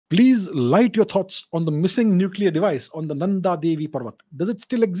Please light your thoughts on the missing nuclear device on the Nanda Devi Parvat. Does it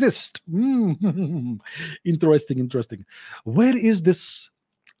still exist? Interesting. Where is this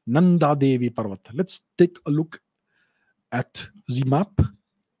Nanda Devi Parvat? Let's take a look at the map.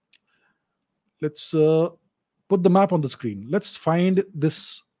 Let's put the map on the screen. Let's find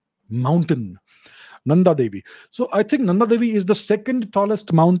this mountain, Nanda Devi. So I think Nanda Devi is the second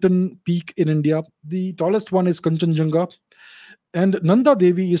tallest mountain peak in India. The tallest one is Kanchenjunga. And Nanda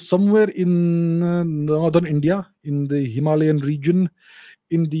Devi is somewhere in northern India, in the Himalayan region,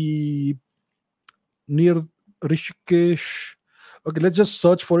 near Rishikesh. Okay, let's just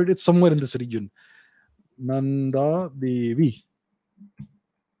search for it. It's somewhere in this region. Nanda Devi.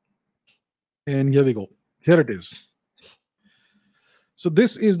 And here we go. Here it is. So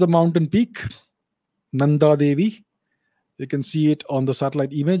this is the mountain peak, Nanda Devi. You can see it on the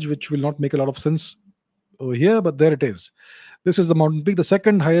satellite image, which will not make a lot of sense over here, but there it is. This is the mountain peak, the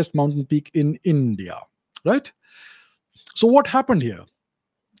second highest mountain peak in India, right? So what happened here?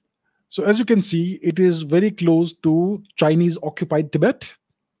 So as you can see, it is very close to Chinese occupied Tibet.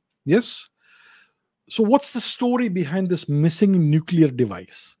 Yes. So what's the story behind this missing nuclear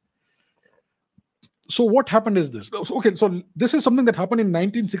device? So what happened is this. Okay, so this is something that happened in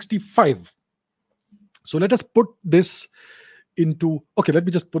 1965. So let us put this into, okay, let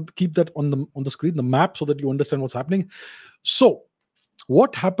me just keep that on the screen, the map, so that you understand what's happening. So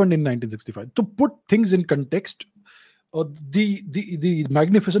what happened in 1965? To put things in context, the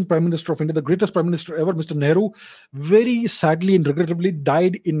magnificent Prime Minister of India, the greatest Prime Minister ever, Mr. Nehru, very sadly and regrettably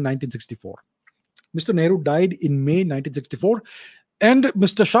died in 1964. Mr. Nehru died in May 1964, and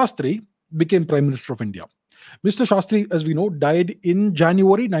Mr. Shastri became Prime Minister of India. Mr. Shastri, as we know, died in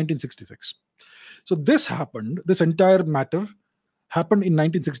January 1966. So this entire matter happened in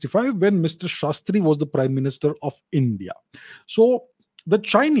 1965 when Mr. Shastri was the Prime Minister of India. So the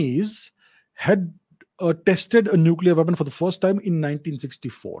Chinese had tested a nuclear weapon for the first time in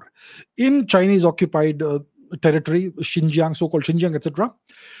 1964 in Chinese occupied territory, Xinjiang, so-called Xinjiang, etc.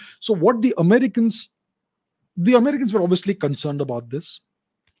 So what the Americans were obviously concerned about this.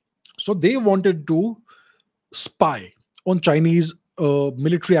 So they wanted to spy on Chinese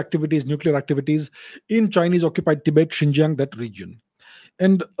military activities, nuclear activities in Chinese occupied Tibet, Xinjiang, that region.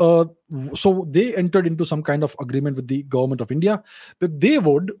 And so they entered into some kind of agreement with the government of India that they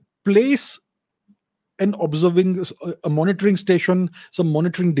would place an a monitoring station, some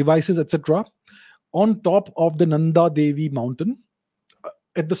monitoring devices, etc., on top of the Nanda Devi mountain,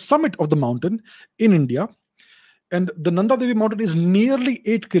 at the summit of the mountain in India. And the Nanda Devi mountain is nearly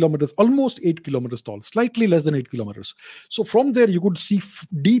 8 kilometers, almost 8 kilometers tall, slightly less than 8 kilometers. So from there, you could see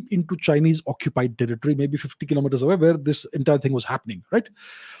deep into Chinese occupied territory, maybe 50 kilometers away, where this entire thing was happening, right?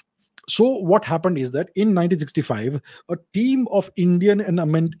 So what happened is that in 1965, a team of Indian and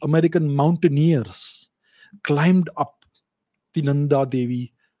American mountaineers climbed up the Nanda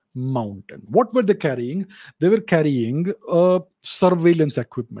Devi mountain. What were they carrying? They were carrying surveillance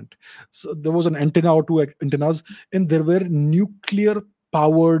equipment. So there was an antenna or two antennas, and there were nuclear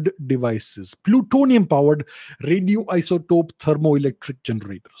powered devices, plutonium powered radioisotope thermoelectric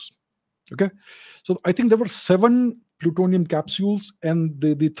generators. Okay, so I think there were 7 plutonium capsules and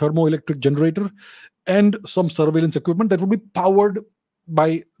the thermoelectric generator and some surveillance equipment that would be powered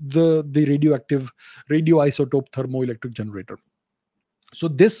by the radioisotope thermoelectric generator. So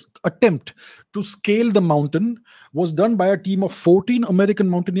this attempt to scale the mountain was done by a team of 14 American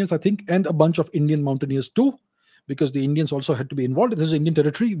mountaineers, I think, and a bunch of Indian mountaineers too, because the Indians also had to be involved. This is Indian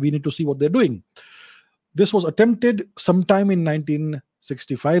territory. We need to see what they're doing. This was attempted sometime in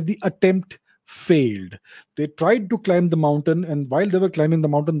 1965. The attempt failed. They tried to climb the mountain, and while they were climbing the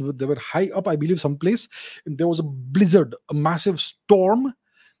mountain, they were high up, I believe, someplace, and there was a blizzard, a massive storm,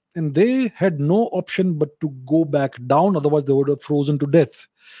 and they had no option but to go back down. Otherwise, they would have frozen to death.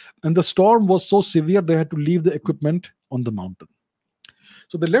 And the storm was so severe, they had to leave the equipment on the mountain.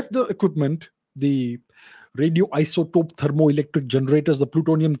 So they left the equipment, the radioisotope thermoelectric generators, the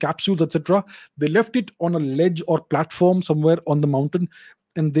plutonium capsules, etc. They left it on a ledge or platform somewhere on the mountain,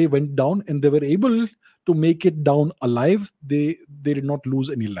 and they went down, and they were able to make it down alive. They did not lose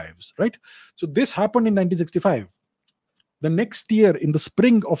any lives, right? So this happened in 1965. The next year, in the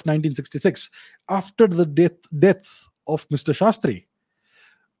spring of 1966, after the death of Mr. Shastri,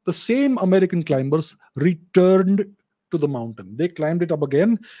 the same American climbers returned to the mountain. They climbed it up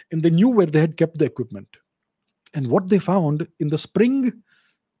again, and they knew where they had kept the equipment. And what they found in the spring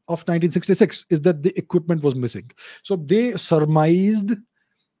of 1966 is that the equipment was missing. So they surmised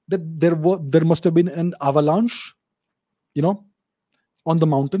that there must have been an avalanche, on the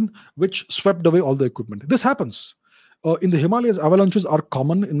mountain, which swept away all the equipment. This happens. In the Himalayas, avalanches are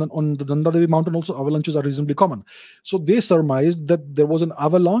common. On the Nanda Devi mountain also, avalanches are reasonably common. So they surmised that there was an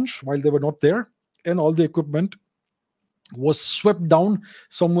avalanche while they were not there, and all the equipment was swept down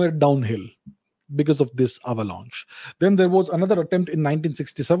somewhere downhill because of this avalanche. Then there was another attempt in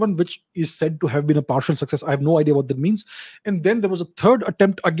 1967, which is said to have been a partial success. I have no idea what that means. And then there was a third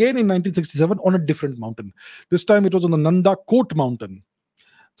attempt again in 1967 on a different mountain. This time it was on the Nanda Kot mountain.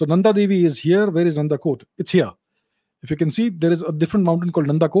 So Nanda Devi is here. Where is Nanda Kot? It's here. If you can see, there is a different mountain called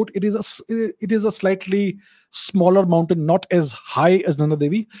Nanda Kot. It is a slightly smaller mountain, not as high as Nanda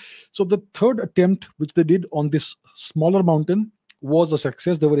Devi. So the third attempt, which they did on this smaller mountain, was a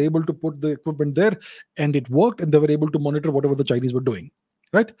success. They were able to put the equipment there, and it worked, and they were able to monitor whatever the Chinese were doing.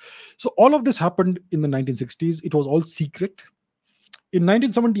 Right? So all of this happened in the 1960s. It was all secret. In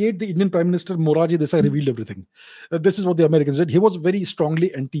 1978, the Indian Prime Minister Morarji Desai revealed everything. This is what the Americans did. He was very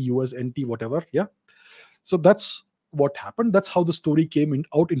strongly anti-US, anti-whatever. Yeah. So that's what happened. That's how the story came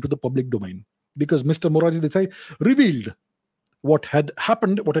out into the public domain, because Mr. Morarji Desai revealed what had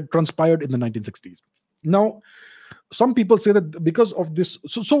happened, what had transpired in the 1960s. Now, some people say that because of this,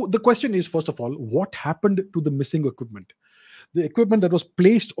 so the question is, first of all, what happened to the missing equipment? The equipment that was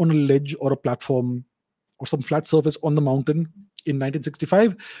placed on a ledge or a platform or some flat surface on the mountain in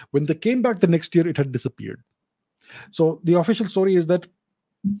 1965, when they came back the next year, it had disappeared. So the official story is that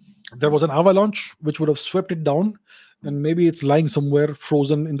there was an avalanche which would have swept it down, and maybe it's lying somewhere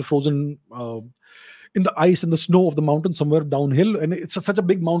frozen in the ice and the snow of the mountain somewhere downhill. And it's such a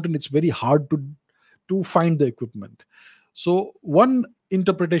big mountain, it's very hard to find the equipment. So one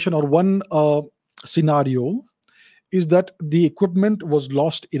interpretation or one scenario is that the equipment was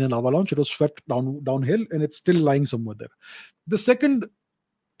lost in an avalanche. It was swept downhill, and it's still lying somewhere there. The second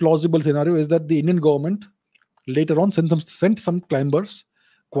plausible scenario is that the Indian government later on sent some climbers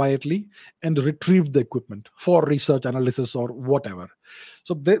quietly and retrieved the equipment for research, analysis, or whatever.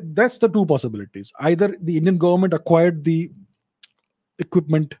 So that's the two possibilities. Either the Indian government acquired the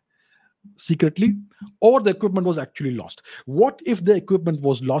equipment secretly, or the equipment was actually lost. What if the equipment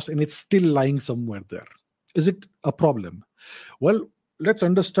was lost and it's still lying somewhere there? Is it a problem? Well, let's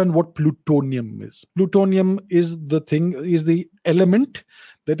understand what plutonium is. Plutonium is the element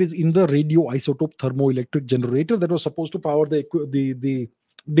that is in the radioisotope thermoelectric generator that was supposed to power the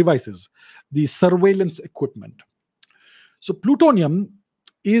devices, the surveillance equipment. So plutonium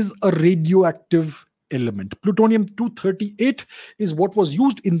is a radioactive element. Plutonium-238 is what was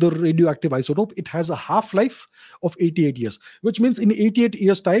used in the radioactive isotope. It has a half-life of 88 years, which means in 88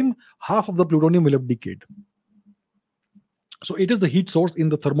 years' time, half of the plutonium will have decayed. So it is the heat source in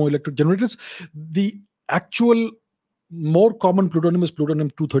the thermoelectric generators. The actual more common plutonium is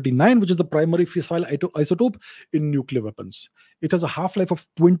plutonium-239, which is the primary fissile isotope in nuclear weapons. It has a half-life of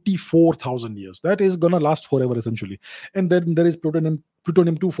 24,000 years. That is going to last forever, essentially. And then there is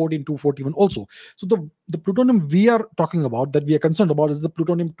plutonium-240 241 also. So the plutonium we are talking about, that we are concerned about, is the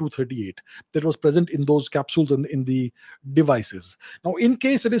plutonium-238 that was present in those capsules and in the devices. Now, in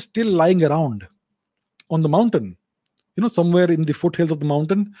case it is still lying around on the mountain, somewhere in the foothills of the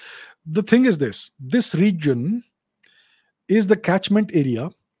mountain, the thing is this region is the catchment area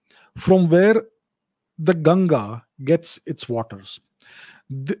from where the Ganga gets its waters.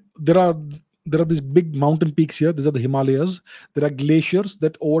 There are these big mountain peaks here. These are the Himalayas. There are glaciers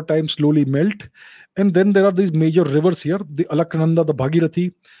that over time slowly melt. And then there are these major rivers here, the Alaknanda, the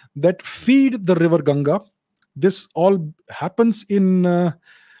Bhagirathi, that feed the river Ganga. This all happens in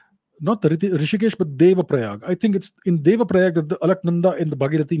not the Rishikesh, but Devaprayag. I think it's in Devaprayag that the Alaknanda and the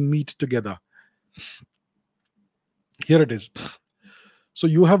Bhagirathi meet together. Here it is. So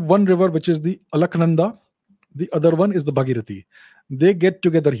you have one river, which is the Alaknanda. The other one is the Bhagirathi. They get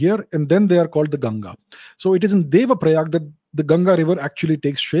together here, and then they are called the Ganga. So it is in Devaprayag that the Ganga river actually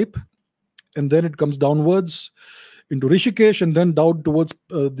takes shape, and then it comes downwards into Rishikesh, and then down towards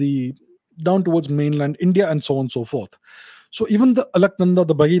mainland India, and so on and so forth. So even the Alaknanda,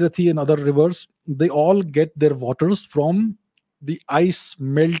 the Bhagirathi, and other rivers, they all get their waters from the ice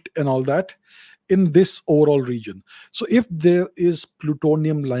melt and all that in this overall region. So if there is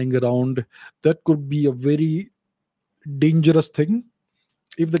plutonium lying around, that could be a very dangerous thing.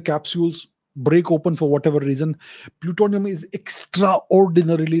 If the capsules break open for whatever reason, plutonium is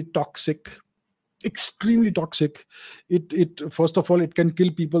extraordinarily toxic, extremely toxic. It first of all, it can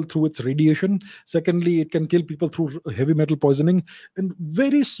kill people through its radiation. Secondly, it can kill people through heavy metal poisoning, and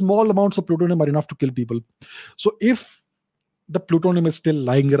very small amounts of plutonium are enough to kill people. So if the plutonium is still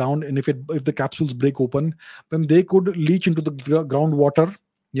lying around, and if the capsules break open, then they could leach into the groundwater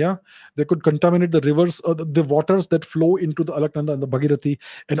Yeah, they could contaminate the rivers, the waters that flow into the Alaknanda and the Bhagirathi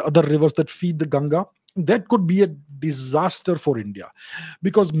and other rivers that feed the Ganga. That could be a disaster for India,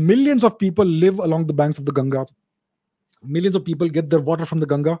 because millions of people live along the banks of the Ganga. Millions of people get their water from the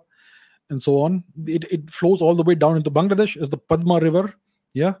Ganga, and so on. It flows all the way down into Bangladesh as the Padma River.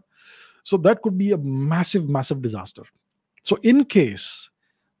 Yeah, so that could be a massive, massive disaster. So, in case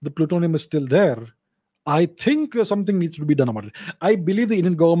the plutonium is still there, I think something needs to be done about it. I believe the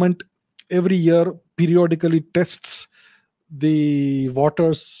Indian government every year periodically tests the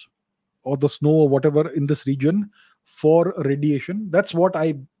waters or the snow or whatever in this region for radiation. That's what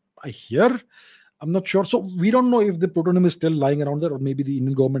I hear. I'm not sure. So we don't know if the plutonium is still lying around there, or maybe the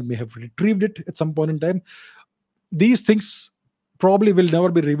Indian government may have retrieved it at some point in time. These things probably will never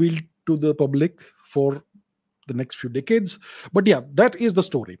be revealed to the public for the next few decades. But yeah, that is the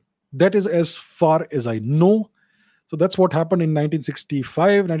story. That is as far as I know. So that's what happened in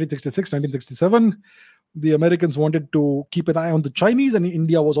 1965, 1966, 1967. The Americans wanted to keep an eye on the Chinese, and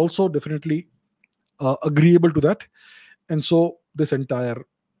India was also definitely agreeable to that. And so this entire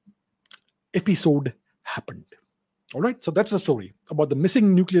episode happened. All right. So that's the story about the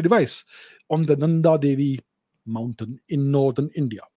missing nuclear device on the Nanda Devi mountain in northern India.